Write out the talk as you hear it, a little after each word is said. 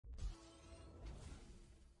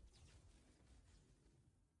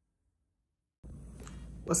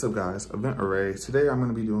What's up guys, Event Array. Today I'm going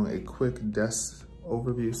to be doing a quick desk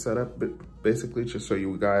overview setup, but basically to show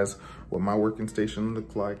you guys what my working station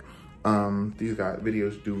looks like. These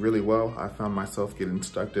videos do really well. I found myself getting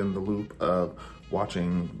stuck in the loop of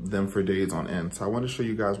watching them for days on end. So I want to show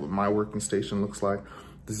you guys what my working station looks like.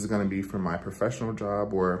 This is going to be for my professional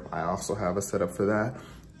job where I also have a setup for that,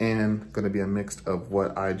 and going to be a mix of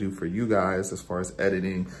what I do for you guys as far as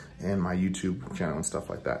editing and my YouTube channel and stuff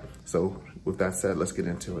like that. So with that said, let's get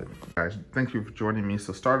into it. Guys, thank you for joining me.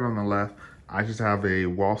 So starting on the left, I just have a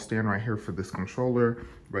wall stand right here for this controller.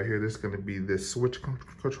 Right here, this is going to be this Switch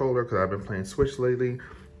controller because I've been playing Switch lately,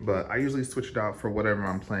 but I usually switch it out for whatever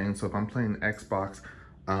I'm playing. So if I'm playing Xbox,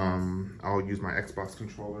 I'll use my Xbox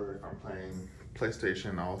controller. If I'm playing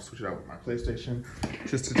PlayStation, I'll switch it out with my PlayStation.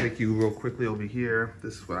 Just to take you real quickly over here,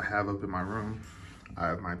 this is what I have up in my room. I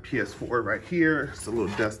have my PS4 right here. It's a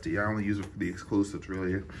little dusty. I only use it for the exclusives,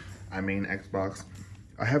 really. I mean Xbox.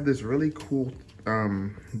 I have this really cool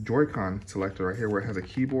Joy-Con selector right here where it has a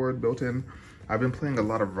keyboard built in. I've been playing a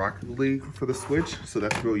lot of Rocket League for the Switch, so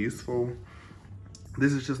that's real useful.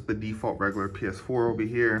 This is just the default regular PS4 over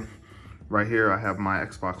here. Right here, I have my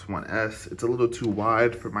Xbox One S. It's a little too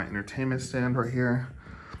wide for my entertainment stand right here,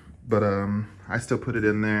 but I still put it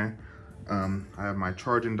in there. I have my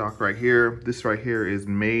charging dock right here. This right here is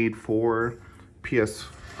made for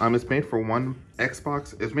it's made for one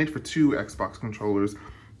Xbox. It's made for two Xbox controllers,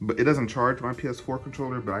 but it doesn't charge my PS4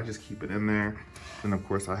 controller, but I just keep it in there. And of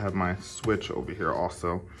course, I have my Switch over here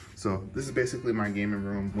also. So this is basically my gaming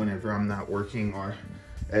room whenever I'm not working or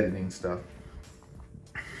editing stuff.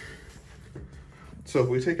 So if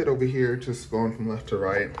we take it over here, just going from left to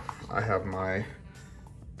right, I have my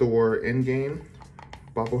Thor Endgame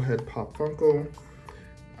Bobblehead Pop Funko.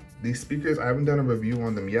 These speakers, I haven't done a review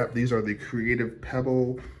on them yet. These are the Creative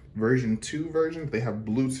Pebble version 2 versions. They have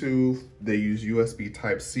Bluetooth, they use USB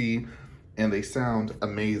Type-C, and they sound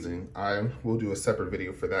amazing. I will do a separate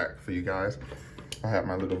video for that for you guys. I have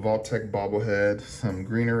my little Tec Bobblehead, some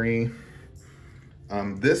greenery.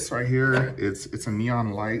 This right here, it's a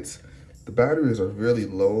neon light. The batteries are really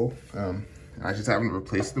low. I just haven't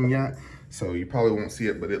replaced them yet, so you probably won't see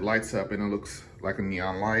it, but it lights up and it looks like a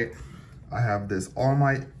neon light. I have this All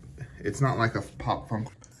Might. It's not like a pop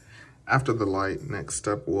Funko. After the light, next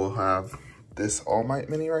up we'll have this All Might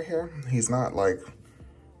mini right here. He's not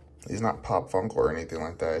pop Funko or anything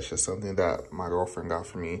like that. It's just something that my girlfriend got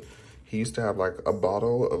for me. He used to have like a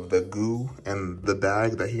bottle of the goo and the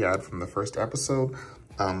bag that he had from the first episode,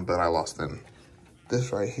 but I lost them.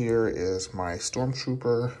 This right here is my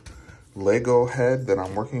Stormtrooper Lego head that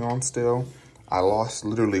I'm working on still. I lost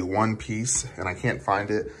literally one piece and I can't find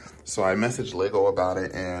it. So I messaged Lego about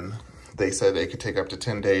it and they said it could take up to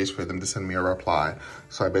 10 days for them to send me a reply.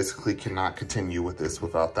 So I basically cannot continue with this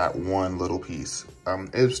without that one little piece.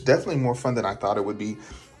 It was definitely more fun than I thought it would be.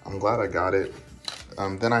 I'm glad I got it.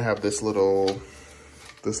 Then I have this little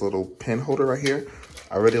pen holder right here.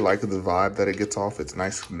 I really like the vibe that it gets off. It's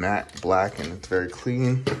nice matte black and it's very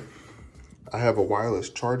clean. I have a wireless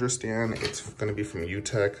charger stand. It's gonna be from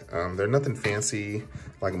Yootech. They're nothing fancy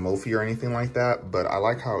like Mophie or anything like that, but I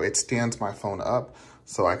like how it stands my phone up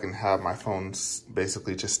so I can have my phone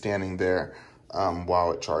basically just standing there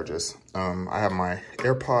while it charges. I have my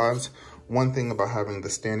AirPods. One thing about having the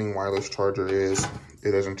standing wireless charger is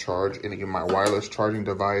it doesn't charge any of my wireless charging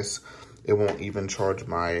device. It won't even charge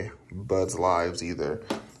my Buds Lives either.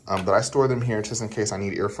 But I store them here just in case I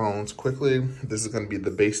need earphones quickly. This is gonna be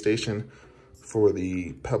the base station for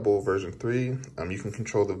the Pebble version 3. You can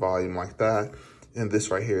control the volume like that. And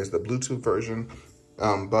this right here is the Bluetooth version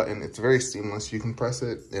button. It's very seamless. You can press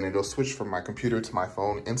it and it'll switch from my computer to my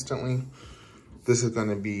phone instantly. This is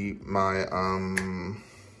gonna be my,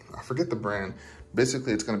 I forget the brand.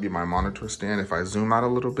 Basically, it's gonna be my monitor stand. If I zoom out a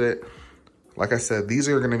little bit, like I said, these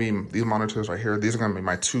monitors right here, these are gonna be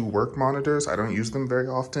my 2 work monitors. I don't use them very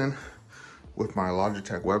often with my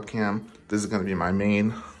Logitech webcam. This is gonna be my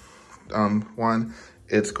main one.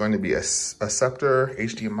 It's going to be a Scepter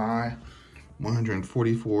HDMI,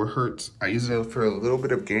 144 hertz. I use it for a little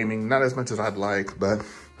bit of gaming, not as much as I'd like, but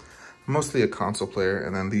mostly a console player.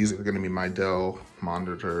 And then these are gonna be my Dell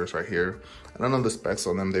monitors right here. I don't know the specs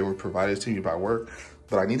on them. They were provided to me by work,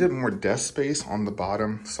 but I needed more desk space on the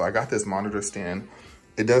bottom. So I got this monitor stand.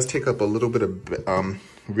 It does take up a little bit of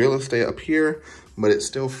real estate up here, but it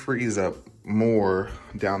still frees up more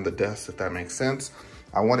down the desk, if that makes sense.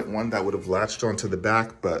 I wanted one that would have latched onto the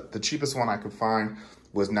back, but the cheapest one I could find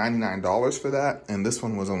was $99 for that. And this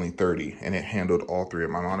one was only $30 and it handled all 3 of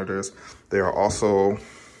my monitors. They are also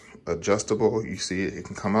adjustable. You see it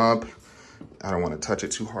can come up. I don't want to touch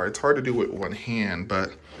it too hard. It's hard to do with one hand,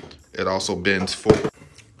 but it also bends forward.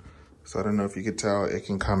 So I don't know if you could tell, it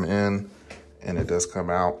can come in and it does come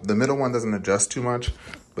out. The middle one doesn't adjust too much,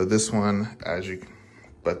 but this one, as you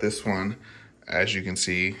can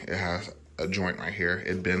see, it has a joint right here.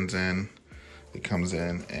 It bends in, it comes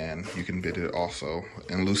in, and you can bend it also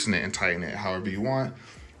and loosen it and tighten it however you want.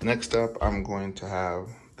 Next up, I'm going to have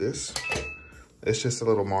this. It's just a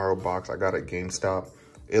little Mario box I got at GameStop.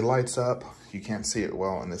 It lights up. You can't see it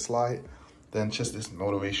well in this light. Then just this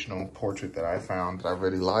motivational portrait that I found that I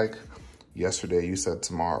really like. Yesterday you said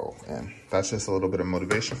tomorrow, and that's just a little bit of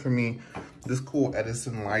motivation for me. This cool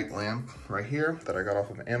Edison light lamp right here that I got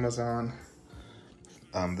off of Amazon.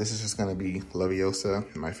 This is just gonna be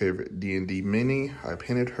Leviosa, my favorite D&D mini. I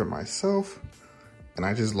painted her myself, and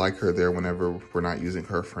I just like her there whenever we're not using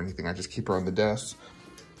her for anything. I just keep her on the desk.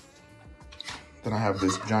 Then I have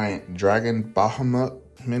this giant dragon Bahamut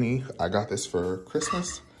mini. I got this for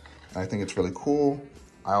Christmas. I think it's really cool.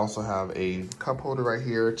 I also have a cup holder right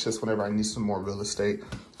here, just whenever I need some more real estate.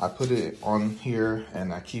 I put it on here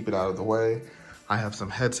and I keep it out of the way. I have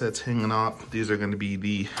some headsets hanging up. These are gonna be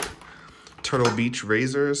the Turtle Beach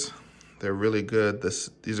Razors. They're really good.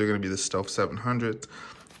 These are gonna be the Stealth 700s.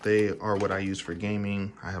 They are what I use for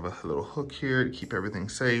gaming. I have a little hook here to keep everything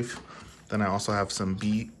safe. Then I also have some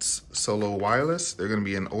Beats Solo Wireless. They're gonna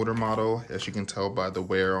be an older model, as you can tell by the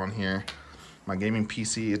wear on here. My gaming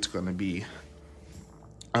PC, it's gonna be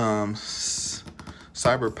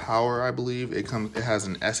Cyber Power, I believe. It has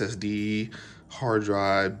an SSD, hard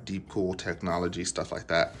drive, deep cool technology, stuff like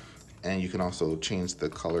that. And you can also change the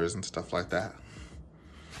colors and stuff like that.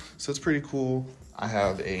 So it's pretty cool. I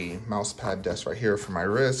have a mouse pad desk right here for my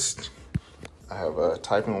wrist. I have a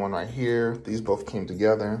typing one right here. These both came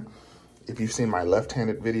together. If you've seen my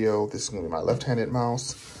left-handed video, this is gonna be my left-handed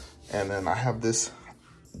mouse. And then I have this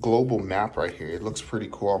global map right here. It looks pretty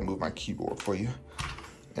cool. I'll move my keyboard for you.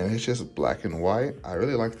 And it's just black and white. I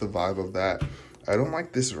really like the vibe of that. I don't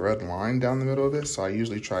like this red line down the middle of it, so I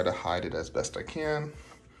usually try to hide it as best I can.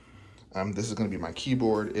 This is gonna be my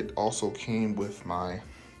keyboard. It also came with my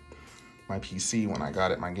PC when I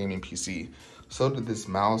got it, my gaming PC. So did this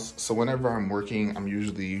mouse. So whenever I'm working, I'm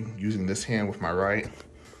usually using this hand with my right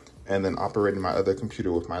and then operating my other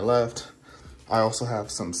computer with my left. I also have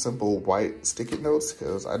some simple white sticky notes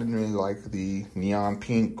because I didn't really like the neon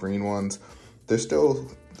pink, green ones. They're still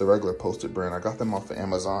the regular Post-it brand. I got them off of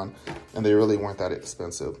Amazon and they really weren't that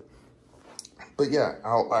expensive. But yeah,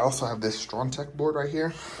 I also have this StrongTek board right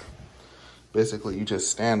here. Basically, you just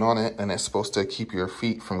stand on it and it's supposed to keep your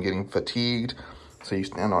feet from getting fatigued. So you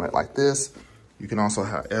stand on it like this. You can also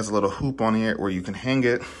have, it has a little hoop on it where you can hang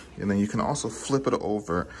it, and then you can also flip it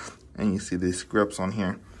over and you see these grips on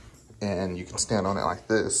here. And you can stand on it like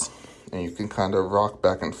this and you can kind of rock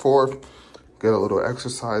back and forth, get a little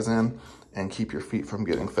exercise in and keep your feet from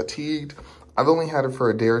getting fatigued. I've only had it for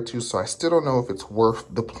a day or two, so I still don't know if it's worth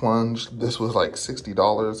the plunge. This was like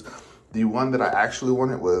 $60. The one that I actually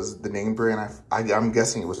wanted was the name brand. I'm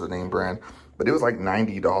guessing it was the name brand, but it was like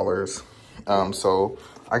 $90. So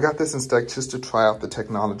I got this instead just to try out the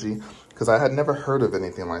technology because I had never heard of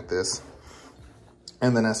anything like this.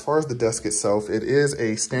 And then as far as the desk itself, it is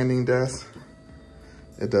a standing desk.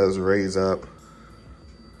 It does raise up.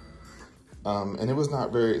 And it was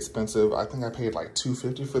not very expensive. I think I paid like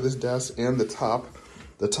 $250 for this desk and the top.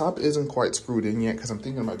 The top isn't quite screwed in yet because I'm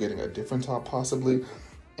thinking about getting a different top possibly.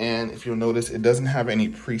 And if you'll notice, it doesn't have any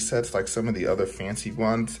presets like some of the other fancy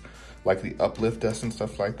ones, like the uplift desk and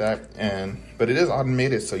stuff like that. But it is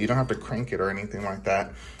automated, so you don't have to crank it or anything like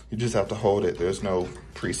that. You just have to hold it. There's no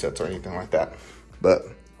presets or anything like that. But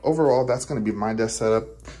overall, that's gonna be my desk setup.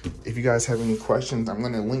 If you guys have any questions, I'm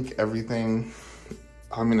gonna link everything.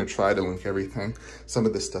 I'm gonna try to link everything. Some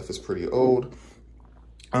of this stuff is pretty old.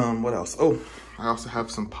 What else? Oh, I also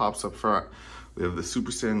have some pops up front. We have the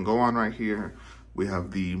Super Saiyan Gohan right here. We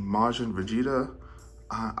have the Majin Vegeta.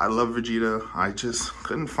 I love Vegeta. I just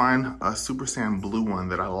couldn't find a Super Saiyan blue one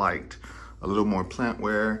that I liked. A little more plant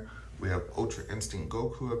wear. We have Ultra Instinct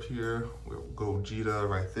Goku up here. We have Gogeta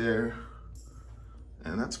right there.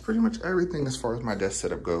 And that's pretty much everything as far as my desk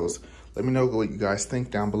setup goes. Let me know what you guys think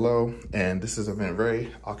down below. And this is Event Ray.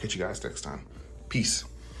 I'll catch you guys next time. Peace.